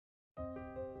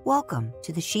Welcome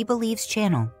to the She Believes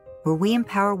channel, where we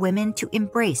empower women to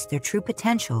embrace their true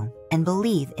potential and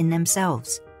believe in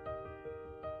themselves.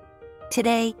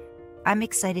 Today, I'm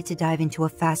excited to dive into a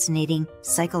fascinating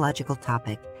psychological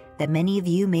topic that many of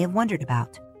you may have wondered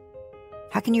about.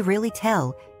 How can you really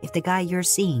tell if the guy you're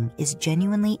seeing is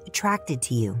genuinely attracted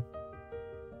to you?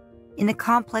 In the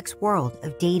complex world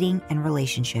of dating and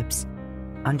relationships,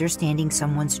 understanding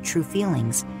someone's true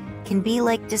feelings can be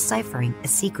like deciphering a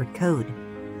secret code.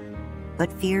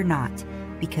 But fear not,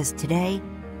 because today,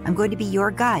 I'm going to be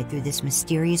your guide through this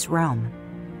mysterious realm.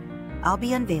 I'll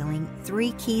be unveiling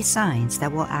 3 key signs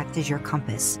that will act as your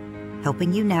compass,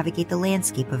 helping you navigate the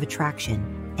landscape of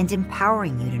attraction and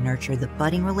empowering you to nurture the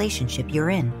budding relationship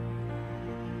you're in.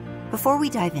 Before we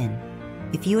dive in,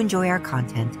 if you enjoy our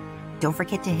content, don't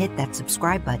forget to hit that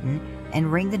subscribe button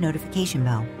and ring the notification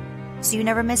bell so you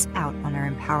never miss out on our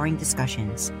empowering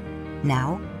discussions.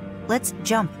 Now, let's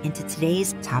jump into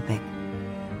today's topic.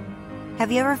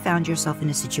 Have you ever found yourself in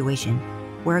a situation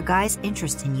where a guy's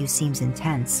interest in you seems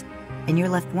intense and you're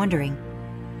left wondering,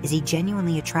 is he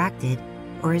genuinely attracted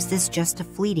or is this just a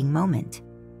fleeting moment?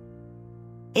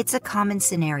 It's a common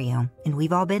scenario, and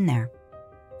we've all been there.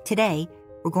 Today,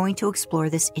 we're going to explore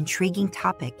this intriguing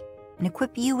topic and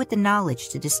equip you with the knowledge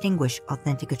to distinguish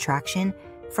authentic attraction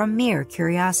from mere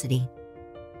curiosity.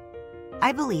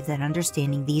 I believe that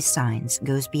understanding these signs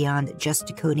goes beyond just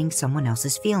decoding someone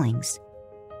else's feelings.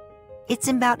 It's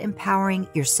about empowering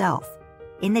yourself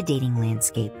in the dating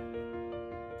landscape.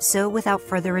 So without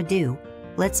further ado,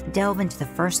 let's delve into the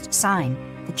first sign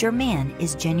that your man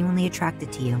is genuinely attracted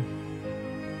to you.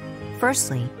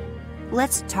 Firstly,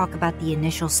 let's talk about the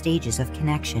initial stages of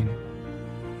connection.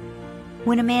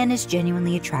 When a man is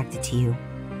genuinely attracted to you,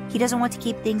 he doesn't want to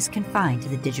keep things confined to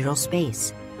the digital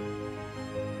space.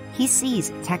 He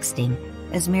sees texting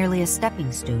as merely a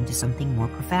stepping stone to something more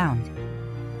profound.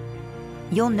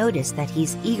 You'll notice that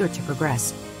he's eager to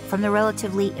progress from the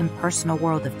relatively impersonal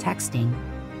world of texting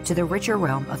to the richer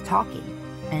realm of talking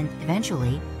and,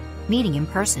 eventually, meeting in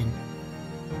person.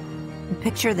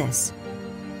 Picture this.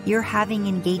 You're having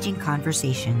engaging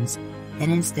conversations,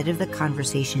 and instead of the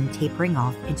conversation tapering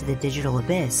off into the digital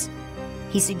abyss,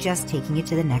 he suggests taking it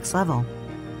to the next level.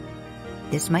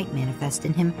 This might manifest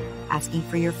in him asking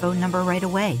for your phone number right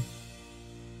away.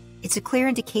 It's a clear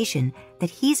indication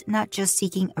that he's not just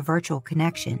seeking a virtual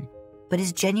connection, but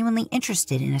is genuinely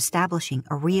interested in establishing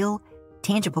a real,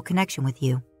 tangible connection with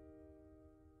you.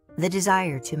 The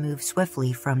desire to move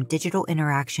swiftly from digital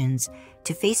interactions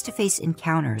to face-to-face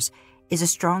encounters is a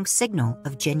strong signal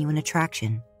of genuine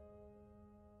attraction.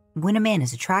 When a man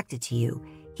is attracted to you,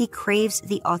 he craves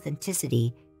the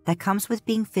authenticity that comes with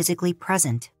being physically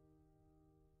present.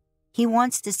 He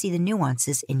wants to see the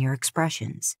nuances in your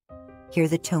expressions, hear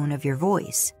the tone of your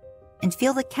voice, and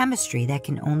feel the chemistry that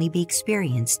can only be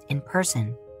experienced in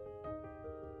person.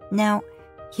 Now,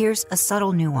 here's a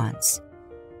subtle nuance.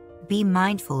 Be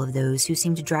mindful of those who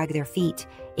seem to drag their feet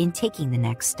in taking the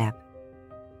next step.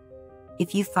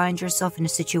 If you find yourself in a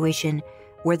situation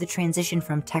where the transition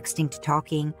from texting to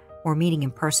talking or meeting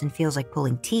in person feels like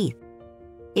pulling teeth,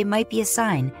 it might be a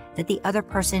sign that the other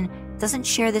person doesn't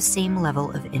share the same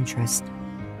level of interest.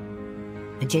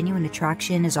 A genuine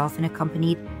attraction is often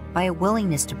accompanied by a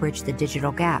willingness to bridge the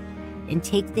digital gap and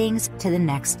take things to the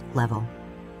next level.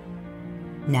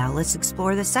 Now let's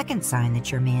explore the second sign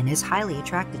that your man is highly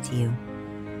attracted to you.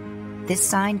 This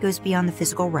sign goes beyond the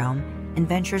physical realm and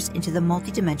ventures into the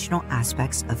multidimensional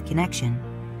aspects of connection.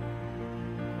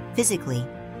 Physically,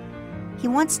 he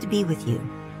wants to be with you,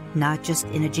 not just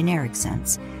in a generic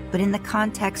sense, but in the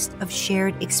context of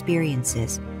shared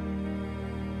experiences.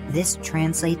 This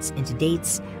translates into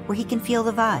dates where he can feel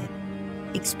the vibe,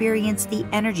 experience the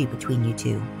energy between you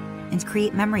two, and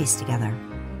create memories together.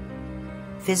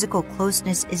 Physical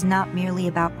closeness is not merely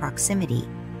about proximity,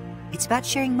 it's about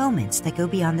sharing moments that go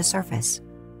beyond the surface.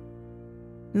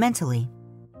 Mentally,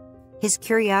 his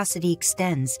curiosity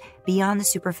extends beyond the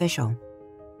superficial.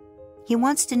 He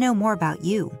wants to know more about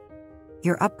you,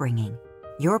 your upbringing,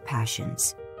 your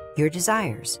passions, your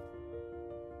desires.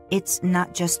 It's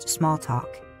not just small talk.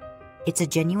 It's a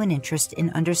genuine interest in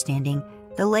understanding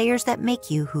the layers that make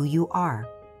you who you are.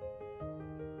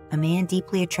 A man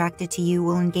deeply attracted to you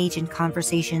will engage in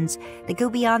conversations that go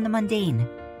beyond the mundane,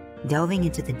 delving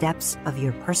into the depths of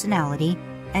your personality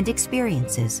and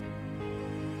experiences.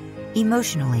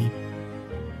 Emotionally,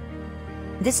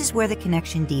 this is where the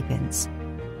connection deepens.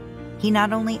 He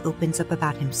not only opens up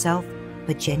about himself,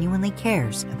 but genuinely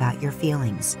cares about your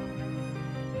feelings.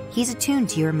 He's attuned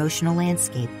to your emotional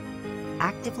landscape,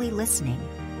 actively listening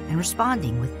and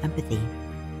responding with empathy.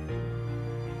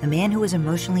 A man who is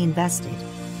emotionally invested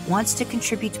wants to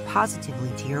contribute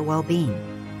positively to your well-being.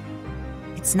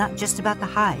 It's not just about the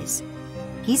highs.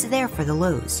 He's there for the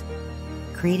lows,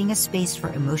 creating a space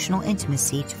for emotional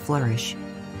intimacy to flourish.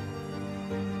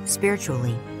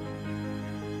 Spiritually.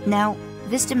 Now,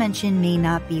 this dimension may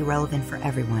not be relevant for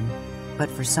everyone, but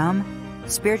for some,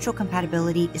 spiritual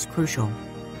compatibility is crucial.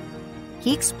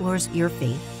 He explores your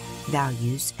faith,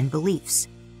 values, and beliefs,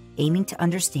 aiming to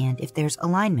understand if there's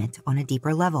alignment on a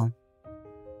deeper level.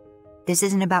 This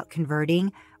isn't about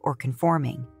converting or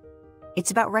conforming.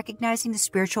 It's about recognizing the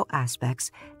spiritual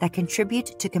aspects that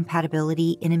contribute to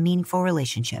compatibility in a meaningful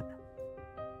relationship.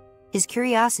 His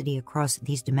curiosity across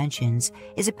these dimensions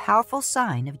is a powerful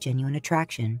sign of genuine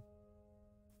attraction.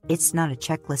 It's not a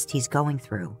checklist he's going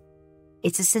through.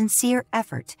 It's a sincere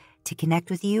effort to connect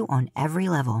with you on every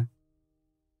level.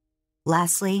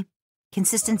 Lastly,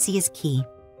 consistency is key.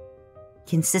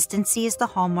 Consistency is the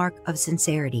hallmark of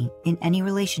sincerity in any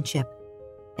relationship,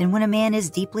 and when a man is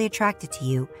deeply attracted to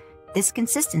you, this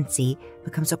consistency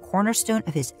becomes a cornerstone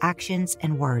of his actions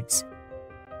and words.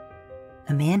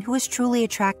 A man who is truly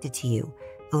attracted to you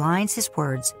aligns his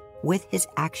words with his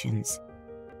actions.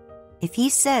 If he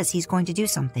says he's going to do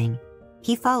something,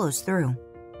 he follows through.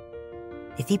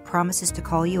 If he promises to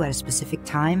call you at a specific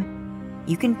time,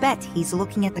 you can bet he's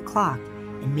looking at the clock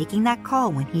and making that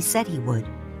call when he said he would.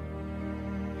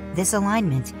 This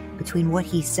alignment between what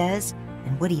he says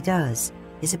and what he does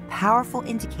is a powerful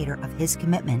indicator of his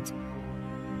commitment.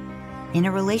 In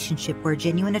a relationship where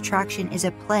genuine attraction is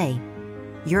at play,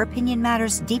 your opinion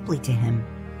matters deeply to him.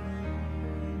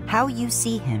 How you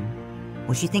see him,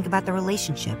 what you think about the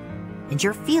relationship, and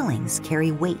your feelings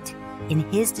carry weight in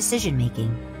his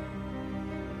decision-making.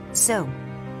 So,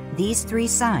 these three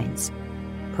signs,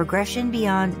 progression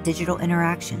beyond digital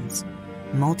interactions,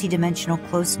 multidimensional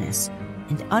closeness,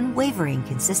 and unwavering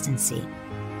consistency,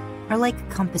 are like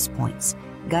compass points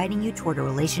guiding you toward a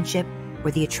relationship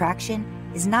where the attraction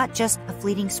is not just a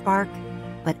fleeting spark,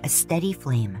 but a steady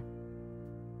flame.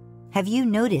 Have you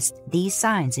noticed these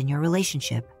signs in your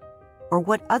relationship? Or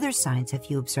what other signs have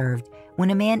you observed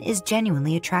when a man is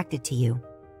genuinely attracted to you?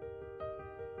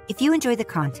 If you enjoy the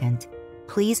content,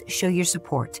 please show your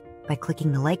support by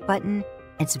clicking the like button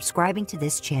and subscribing to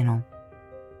this channel.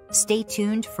 Stay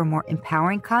tuned for more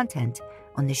empowering content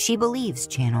on the She Believes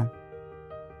channel.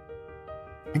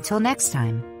 Until next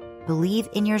time, believe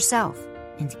in yourself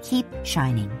and keep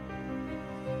shining.